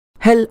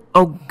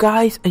Hello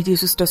guys, it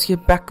is assistors here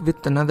back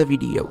with another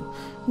video.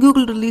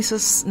 Google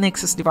releases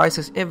Nexus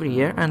devices every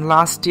year, and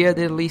last year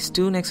they released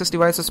two Nexus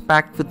devices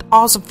packed with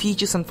awesome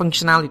features and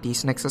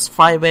functionalities, Nexus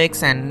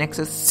 5X and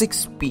Nexus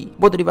 6P.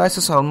 Both the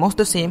devices are almost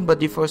the same but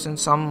differs in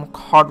some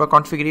hardware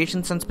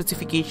configurations and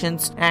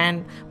specifications,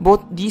 and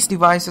both these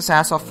devices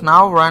as of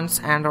now runs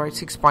Android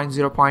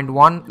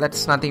 6.0.1,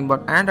 that's nothing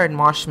but Android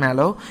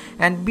Marshmallow,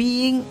 and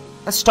being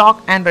a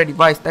stock Android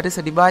device, that is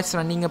a device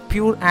running a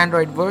pure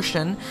Android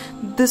version,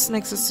 this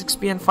Nexus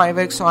 6P and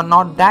 5X are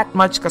not that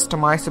much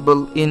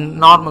customizable in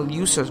normal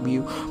user's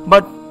view,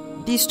 but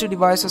these two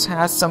devices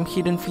has some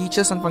hidden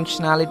features and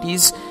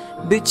functionalities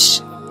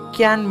which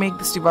can make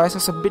these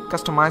devices a bit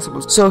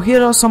customizable. So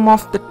here are some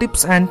of the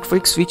tips and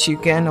tricks which you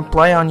can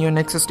apply on your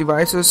Nexus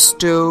devices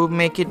to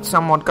make it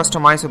somewhat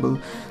customizable.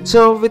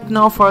 So with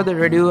no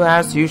further ado,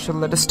 as usual,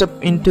 let us step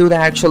into the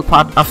actual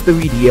part of the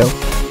video.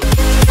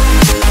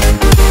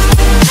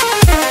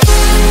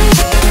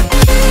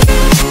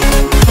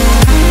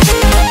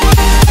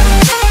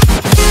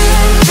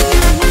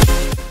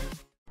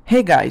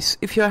 Hey guys,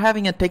 if you're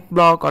having a tech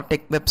blog or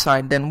tech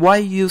website, then why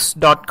use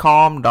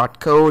 .com,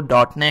 .co,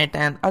 .net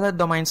and other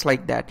domains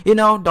like that? You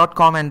know,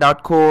 .com and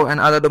 .co and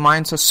other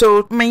domains are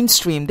so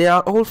mainstream, they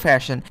are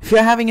old-fashioned. If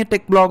you're having a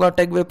tech blog or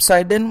tech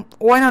website, then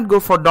why not go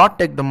for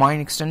 .tech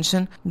domain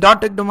extension?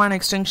 .tech domain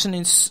extension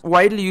is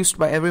widely used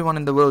by everyone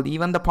in the world,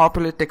 even the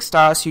popular tech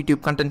stars,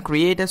 YouTube content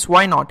creators,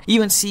 why not?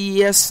 Even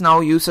CES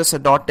now uses a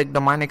 .tech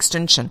domain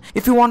extension.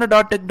 If you want a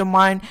 .tech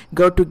domain,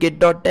 go to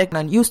GET.TECH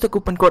and use the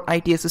coupon code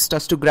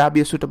IT-assistors to grab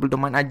your suitable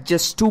domain at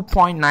just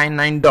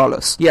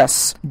 $2.99.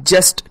 Yes,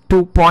 just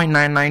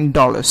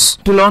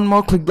 $2.99. To learn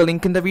more, click the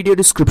link in the video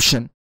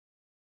description.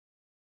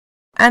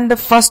 And the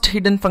first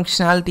hidden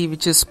functionality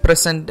which is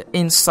present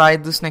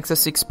inside this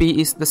Nexus 6P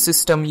is the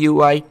system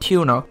UI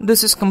tuner.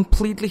 This is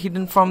completely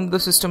hidden from the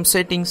system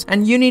settings,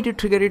 and you need to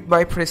trigger it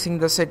by pressing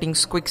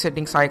the quick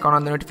settings icon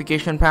on the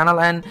notification panel,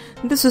 and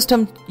the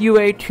system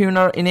UI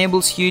tuner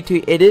enables you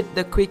to edit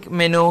the quick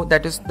menu,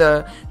 that is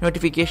the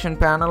notification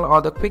panel or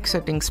the quick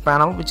settings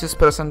panel which is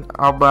present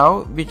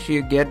above, which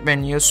you get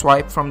when you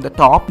swipe from the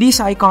top.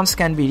 These icons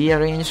can be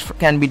rearranged,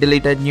 can be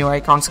deleted, new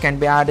icons can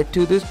be added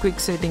to this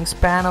quick settings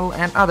panel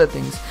and other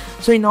things.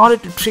 So in order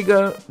to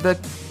trigger the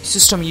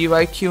system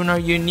UI tuner,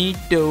 you need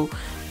to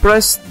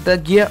press the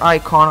gear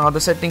icon or the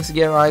settings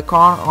gear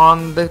icon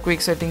on the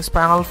quick settings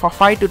panel for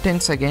 5 to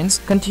 10 seconds.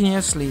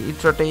 Continuously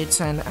it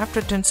rotates, and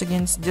after 10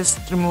 seconds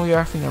just remove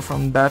your finger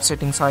from that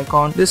settings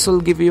icon. This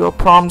will give you a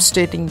prompt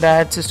stating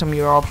that system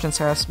UI options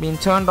has been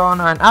turned on,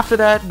 and after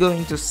that go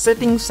into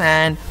settings,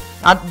 and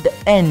at the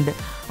end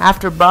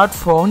after about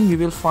phone you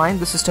will find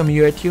the system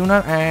UI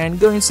tuner and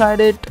go inside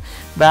it,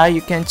 where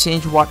you can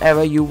change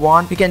whatever you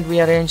want. You can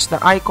rearrange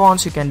the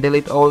icons, you can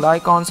delete old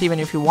icons, even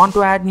if you want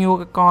to add new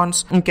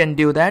icons you can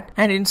do that.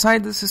 And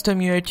inside the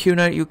system UI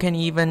tuner you can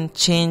even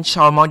change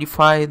or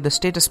modify the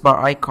status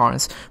bar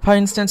icons. For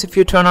instance, if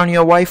you turn on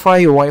your Wi-Fi,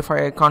 your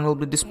Wi-Fi icon will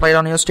be displayed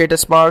on your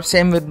status bar.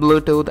 Same with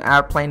Bluetooth,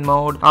 airplane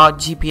mode, or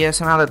GPS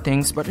and other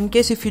things. But in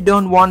case if you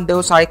don't want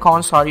those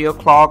icons or your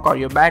clock or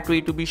your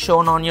battery to be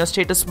shown on your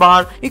status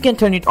bar, you can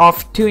turn it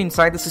off too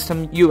inside the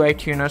system UI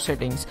tuner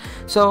settings.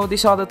 So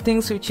these are the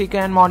things which you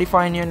can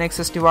modify in your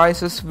Nexus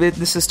devices with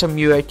the system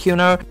UI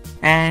tuner.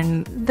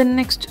 And the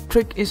next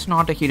trick is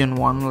not a hidden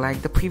one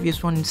like the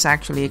previous one. It's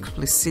actually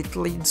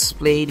explicitly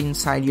displayed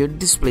inside your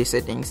display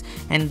settings,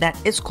 and that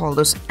is called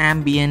as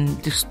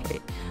ambient display.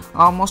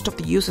 Most of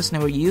the users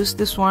never use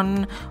this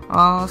one.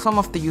 Some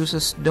of the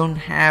users don't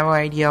have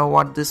idea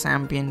what this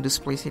ambient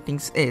display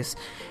settings is.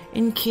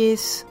 In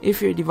case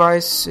if your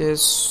device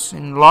is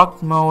in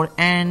locked mode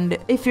and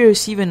if you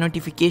receive a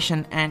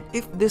notification and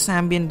if this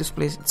ambient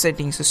display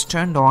settings is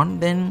turned on,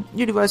 then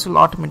your device will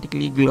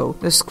automatically glow.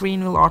 The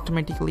screen will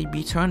automatically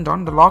be turned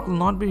on, the lock will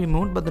not be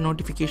removed, but the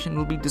notification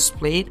will be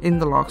displayed in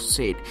the locked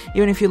state.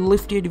 Even if you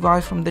lift your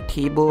device from the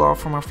table or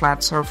from a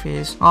flat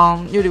surface,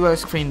 your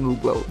device screen will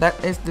glow.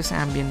 That is this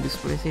ambient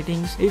display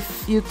settings.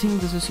 If you think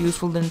this is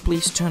useful, then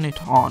please turn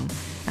it on.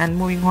 And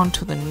moving on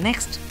to the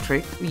next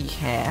trick, we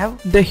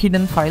have the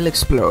hidden file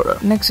explorer.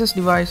 Nexus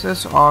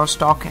devices or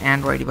stock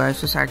Android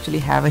devices actually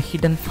have a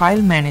hidden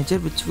file manager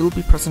which will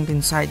be present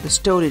inside the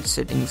storage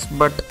settings,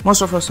 but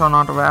most of us are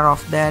not aware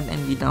of that,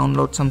 and we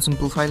download some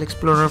simple file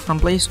explorer from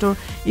Play Store.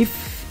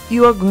 If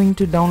you are going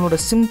to download a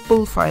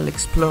simple file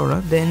explorer,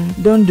 then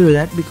don't do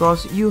that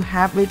because you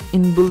have it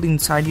inbuilt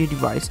inside your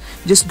device.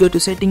 Just go to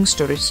settings,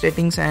 storage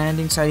settings, and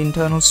inside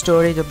internal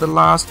storage at the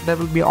last there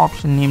will be an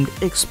option named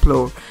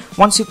explore.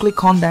 Once you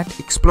click on that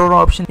explore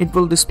option, it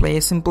will display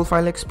a simple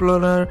file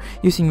explorer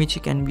using which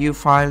you can view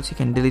files, you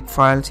can delete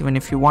files, even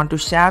if you want to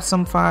share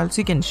some files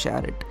you can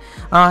share it.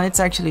 It's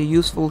actually a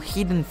useful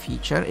hidden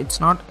feature. It's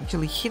not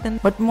actually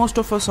hidden, but most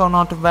of us are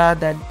not aware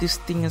that this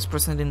thing is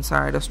present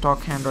inside a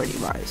stock Android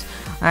device.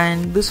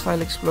 and this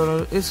file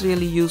explorer is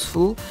really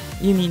useful.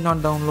 You need not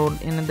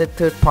download another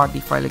third-party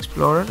file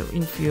explorer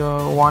if you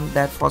want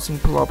that for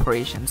simple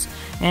operations.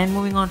 And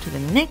moving on to the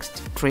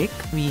next trick,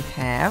 we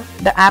have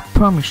the app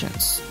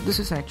permissions. This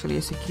is actually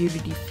a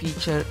security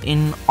feature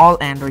in all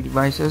Android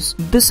devices.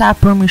 This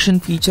app permission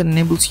feature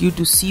enables you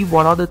to see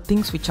what are the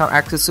things which are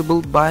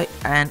accessible by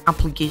an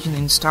application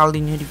installed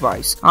in your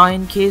device.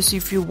 In case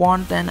if you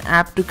want an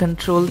app to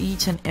control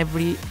each and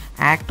every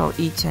act or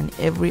each and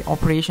every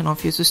operation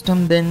of your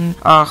system, then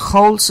a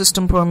whole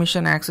system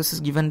permission access is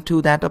given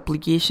to that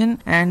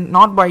application, and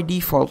not by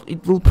default.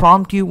 It will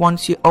prompt you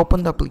once you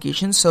open the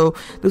application. So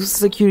this is a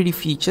security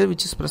feature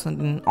which is present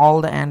in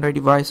all the Android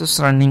devices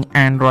running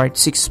Android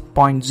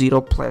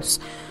 6.0 plus.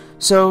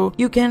 So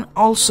you can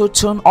also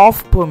turn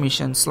off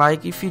permissions,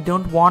 like if you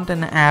don't want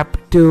an app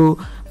to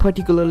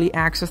particularly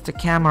access the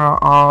camera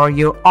or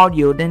your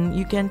audio, then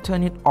you can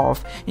turn it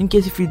off. In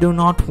case if you do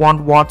not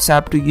want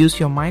WhatsApp to use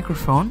your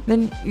microphone,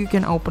 then you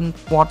can open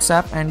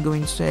WhatsApp and go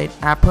inside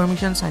app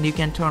permissions, and you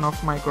can turn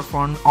off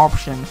microphone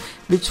option,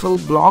 which will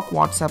block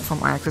WhatsApp from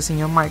accessing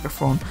your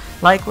microphone.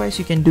 Likewise,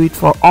 you can do it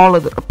for all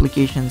other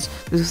applications.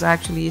 This is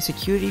actually a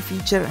security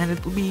feature and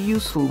it will be a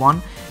useful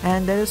one.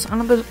 And there is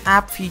another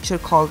app feature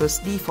called as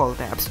default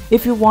apps.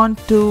 If you want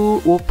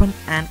to open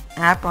an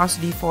app as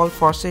default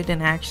for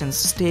certain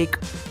actions,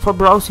 take for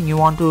browsing, you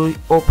want to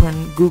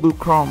open Google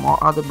Chrome or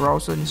other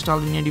browser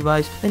installed in your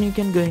device, then you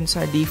can go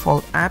inside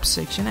default apps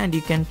section and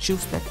you can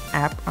choose that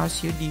app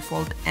as your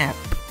default app.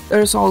 There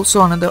is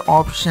also another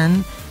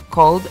option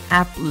called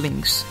app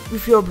links.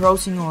 If you're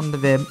browsing on the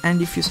web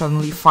and if you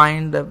suddenly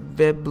find a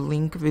web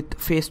link with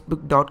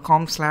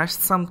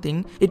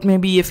facebook.com/something, it may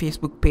be a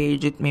Facebook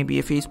page, it may be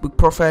a Facebook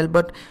profile,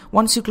 but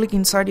once you click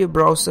inside your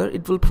browser,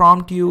 it will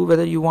prompt you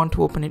whether you want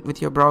to open it with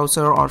your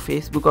browser or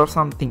Facebook or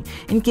something.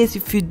 In case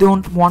if you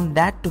don't want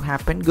that to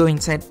happen, go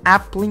inside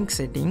app link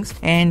settings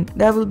and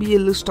there will be a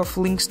list of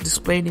links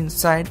displayed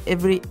inside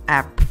every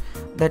app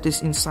that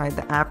is inside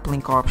the app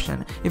link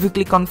option. If you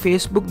click on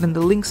Facebook, then the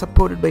link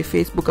supported by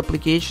Facebook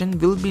application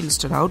will be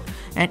listed out,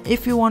 and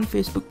if you want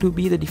Facebook to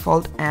be the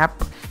default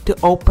app to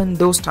open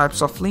those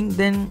types of link,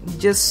 then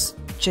just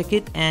check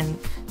it and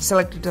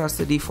select it as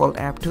the default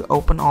app to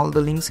open all the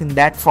links in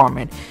that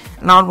format.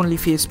 Not only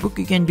Facebook,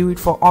 you can do it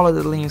for all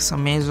other links,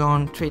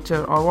 Amazon,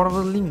 Twitter, or whatever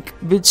link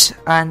which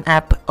an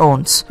app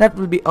owns, that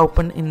will be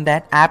open in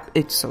that app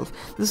itself.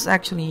 This is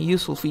actually a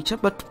useful feature,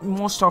 but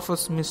most of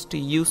us miss to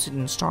use it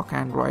in stock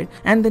Android.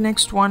 And the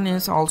next one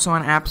is also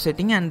an app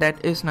setting, and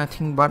that is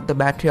nothing but the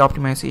battery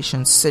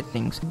optimization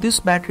settings. This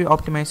battery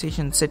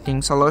optimization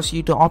settings allows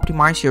you to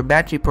optimize your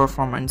battery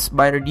performance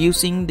by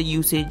reducing the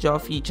usage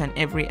of each and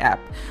every app.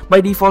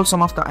 By default,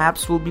 some of the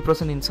apps will be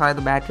present inside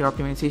the battery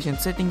optimization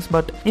settings,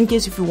 but in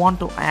case if you want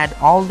to add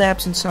all the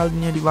apps installed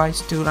in your device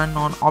to run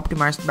on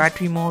optimized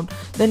battery mode,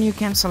 then you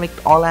can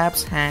select all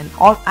apps, and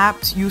all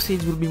apps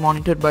usage will be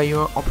monitored by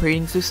your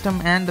operating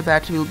system and the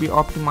battery will be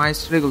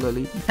optimized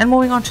regularly. And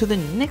moving on to the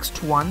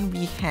next one,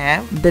 we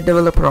have the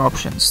developer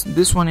options.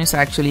 This one is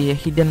actually a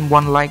hidden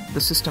one, like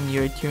the system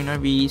UI tuner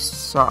we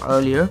saw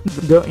earlier.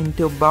 Go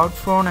into about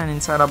phone, and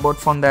inside about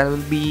phone there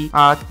will be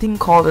a thing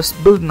called as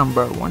build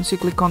number. Once you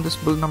click on this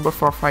build number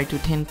for 5 to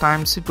 10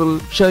 times, it will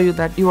show you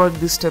that you are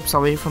these steps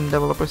away from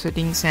developer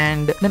settings,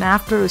 and then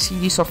after a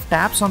series of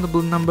taps on the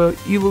build number,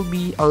 you will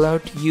be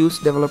allowed to use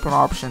developer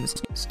options.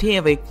 Stay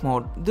awake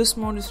mode. This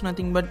mode is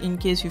nothing but in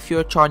case if you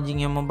are charging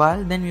your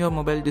mobile, then your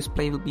mobile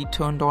display will be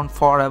turned on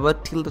forever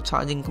till the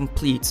charging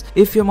completes.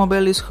 If your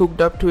mobile is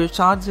hooked up to a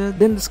charger,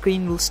 then the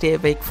screen will stay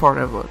awake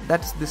forever.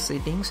 That's the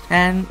settings.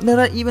 And there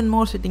are even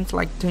more settings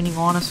like turning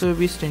on a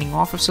service, turning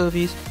off a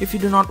service. If you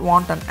do not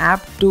want an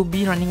app to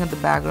be running at the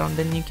background,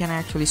 then you can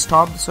actually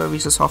stop the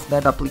services of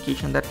that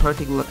application, that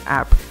particular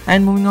app.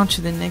 And moving on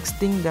to the next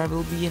thing, there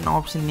will be an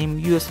option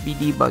named USB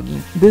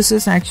debugging. This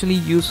is actually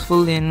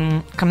useful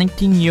in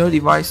connecting your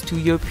device to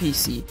your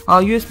PC.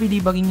 USB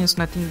debugging is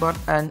nothing but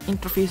an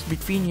interface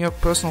between your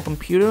personal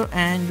computer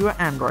and your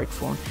Android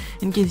phone.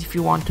 In case if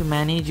you want to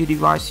manage your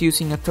device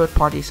using a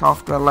third-party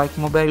software like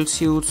mobile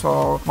suits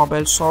or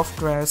mobile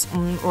softwares,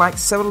 like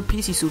several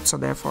PC suits are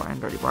there for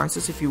Android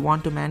devices. If you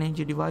want to manage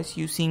your device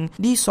using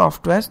these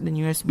softwares, then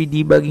USB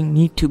debugging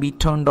need to be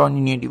turned on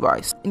in your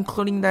device.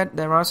 Including that,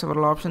 there are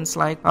several options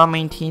like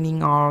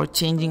maintaining or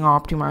changing or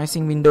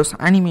optimizing Windows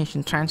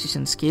animation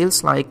transition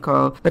scales, like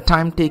the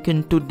time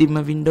taken to dim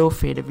a window,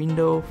 fade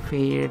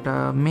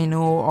a menu,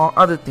 or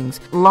other things.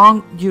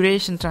 Long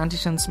duration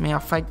transitions may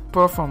affect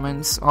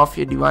performance of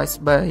your device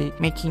by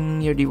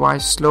making your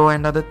device slow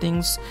and other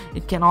things.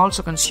 It can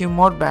also consume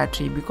more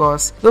battery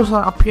because those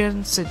are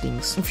appearance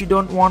settings. If you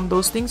don't want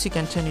those things, you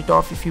can turn it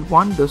off. If you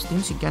want those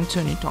things, you can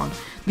turn it on.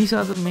 These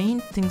are the main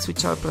things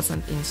which are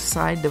present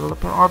inside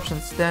developer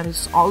options. There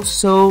is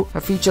also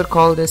a feature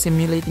called as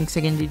emulating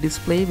secondary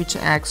display, which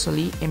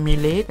actually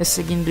emulate a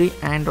secondary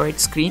Android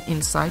screen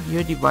inside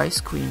your device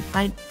screen.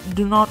 I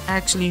do not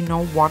actually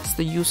know what's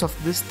the use of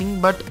this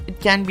thing, but it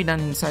can be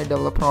done inside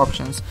developer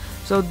options.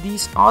 So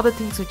these are the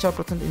things which are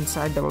present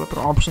inside developer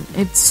option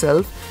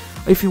itself.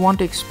 if you want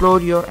to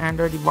explore your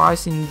Android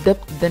device in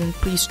depth, then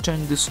please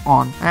turn this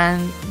on.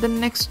 And the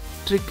next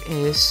trick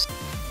is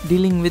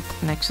dealing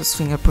with Nexus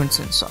fingerprint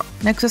sensor.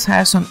 Nexus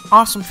has an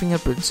awesome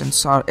fingerprint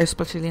sensor,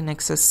 especially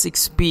Nexus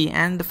 6P,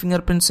 and the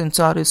fingerprint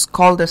sensor is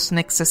called as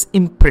Nexus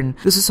Imprint.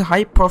 This is a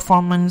high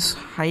performance,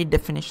 high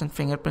definition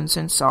fingerprint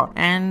sensor,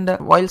 and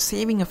while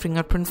saving a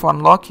fingerprint for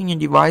unlocking a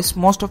device,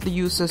 most of the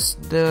users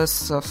does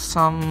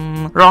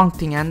some wrong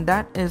thing, and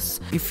that is,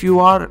 if you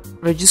are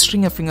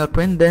registering a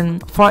fingerprint,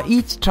 then for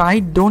each try,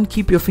 don't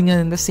keep your finger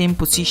in the same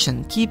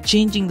position, keep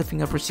changing the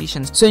finger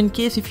positions. So in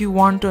case if you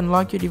want to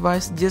unlock your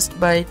device just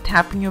by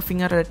tapping your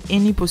finger at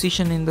any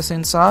position in the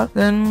sensor,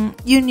 then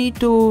you need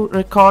to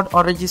record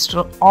or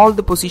register all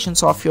the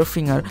positions of your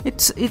finger.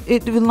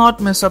 It will not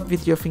mess up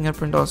with your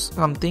fingerprint or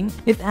something.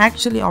 It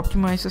actually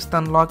optimizes the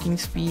unlocking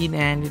speed,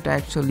 and it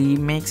actually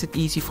makes it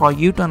easy for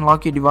you to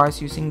unlock your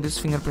device using this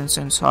fingerprint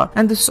sensor.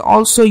 And this is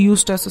also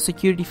used as a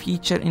security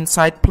feature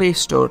inside Play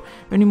Store.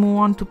 When you move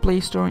on to Play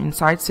Store,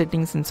 inside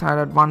settings, inside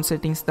advanced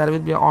settings, there will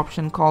be an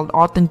option called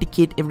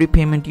authenticate every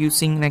payment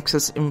using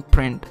Nexus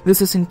Imprint.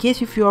 This is in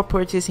case if you are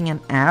purchasing an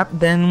app,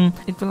 then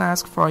it will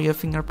ask for your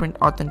fingerprint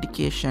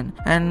authentication,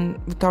 and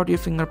without your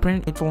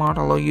fingerprint it will not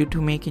allow you to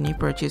make any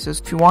purchases.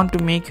 If you want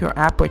to make your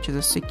app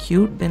purchases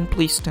secure, then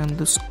please turn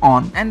this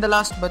on. And the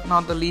last but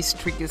not the least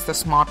trick is the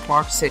smart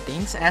lock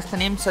settings. As the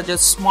name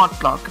suggests,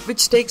 smart lock,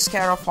 which takes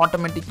care of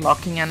automatic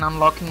locking and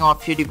unlocking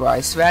of your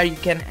device, where you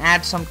can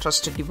add some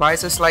trusted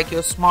devices like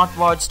your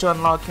smartwatch to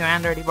unlock your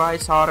Android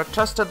device, or a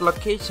trusted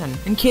location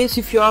in case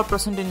if you are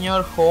present in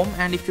your home,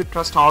 and if you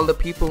trust all the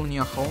people in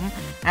your home,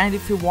 and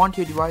if you want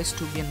your device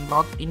to be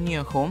unlocked in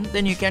your home,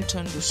 then you can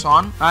turn this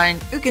on,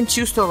 and you can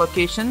choose the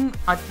location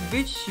at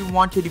which you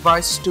want your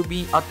device to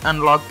be at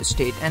unlocked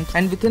state,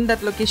 and within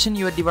that location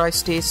your device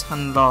stays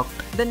unlocked.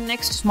 The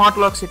next smart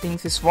lock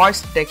settings is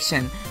voice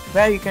detection,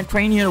 where you can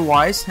train your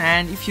voice,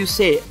 and if you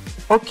say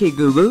okay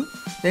Google,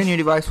 then your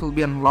device will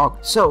be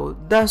unlocked. So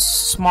the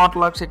smart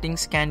lock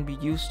settings can be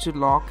used to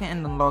lock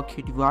and unlock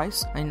your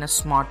device in a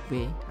smart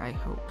way, I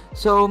hope.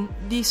 So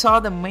these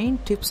are the main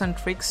tips and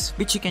tricks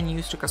which you can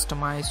use to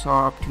customize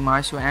or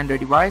optimize your Android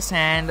device.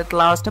 And at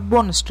last, a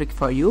bonus trick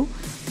for you.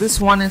 This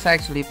one is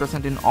actually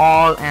present in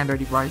all Android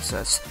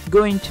devices.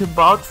 Go into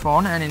About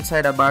Phone, and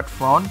inside About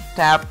Phone,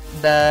 tap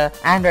the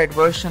Android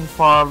version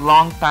for a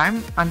long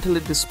time until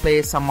it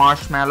displays a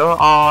marshmallow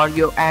or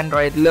your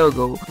Android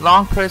logo.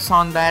 Long press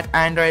on that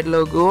Android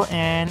logo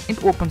and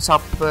it opens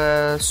up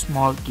a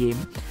small game.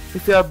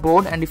 If you are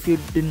bored and if you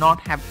do not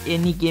have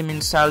any game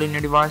installed in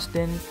your device,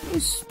 then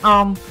please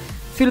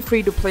feel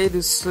free to play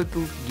this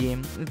little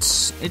game.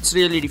 It's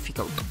really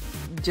difficult.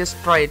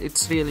 Just try it.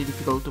 It's really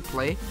difficult to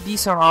play.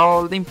 These are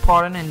all the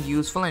important and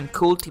useful and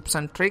cool tips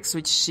and tricks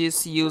which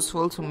is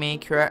useful to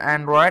make your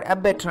Android a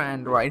better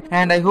Android.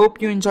 And I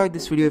hope you enjoyed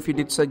this video. If you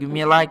did so, give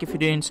me a like. If you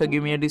didn't so,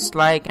 give me a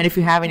dislike. And if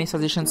you have any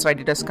suggestions, write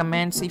it as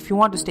comments. If you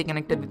want to stay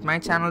connected with my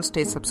channel,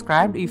 stay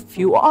subscribed. If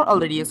you are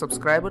already a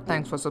subscriber,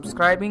 thanks for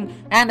subscribing.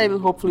 And I will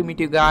hopefully meet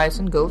you guys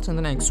and girls in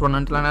the next one.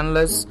 Until and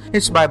unless,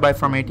 it's bye bye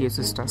from AT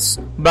Assistors.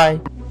 Bye.